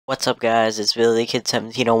What's up, guys? It's Billy Kid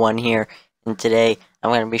 1701 here, and today I'm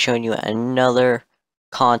going to be showing you another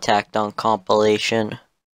contact dunk compilation,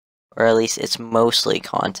 or at least it's mostly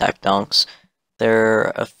contact dunks. There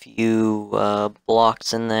are a few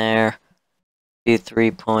blocks in there, a few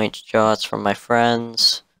 3-point shots from my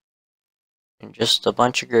friends, and just a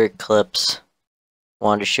bunch of great clips I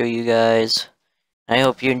wanted to show you guys. I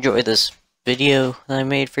hope you enjoy this video that I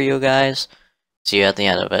made for you guys. See you at the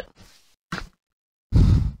end of it.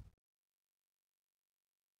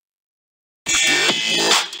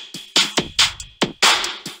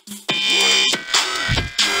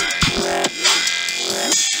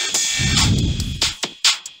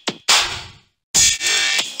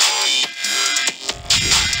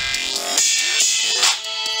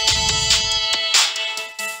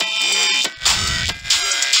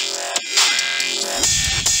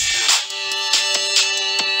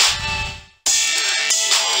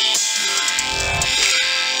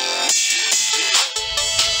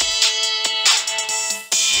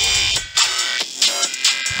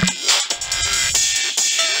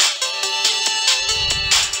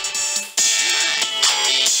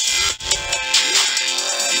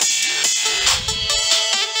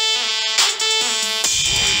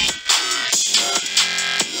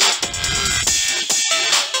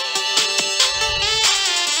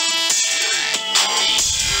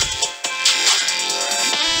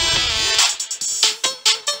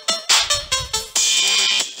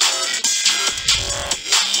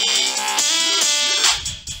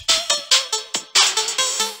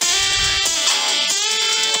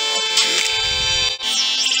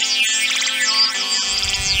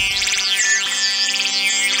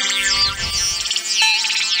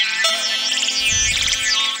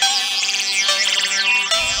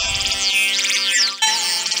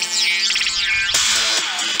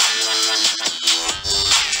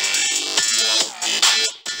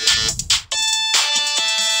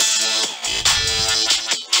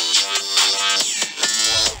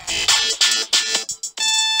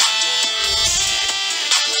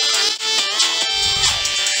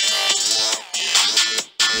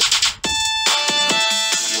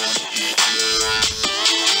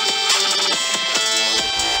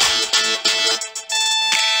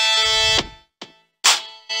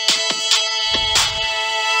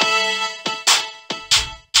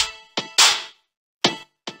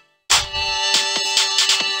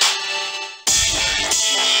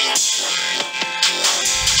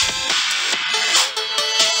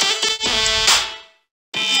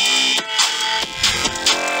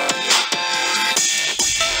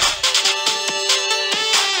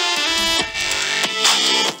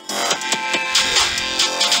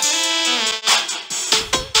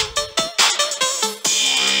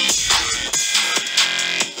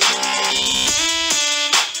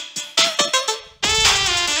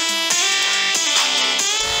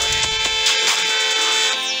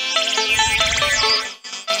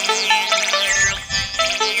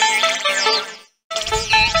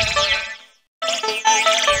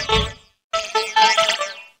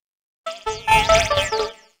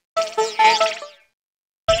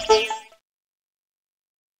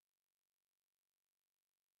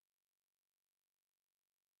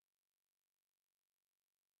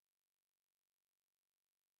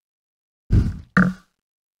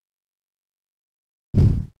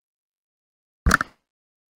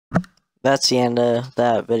 That's the end of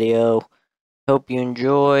that video. Hope you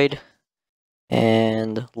enjoyed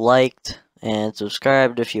and liked and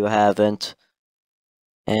subscribed if you haven't.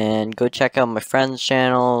 And go check out my friends'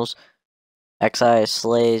 channels. XI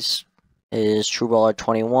Slays is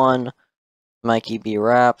TrueBaller21. Mikey B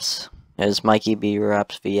Raps is Mikey B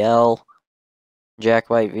Raps VL.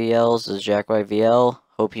 Jack White VLs is Jack White VL.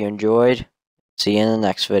 Hope you enjoyed. See you in the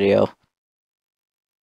next video.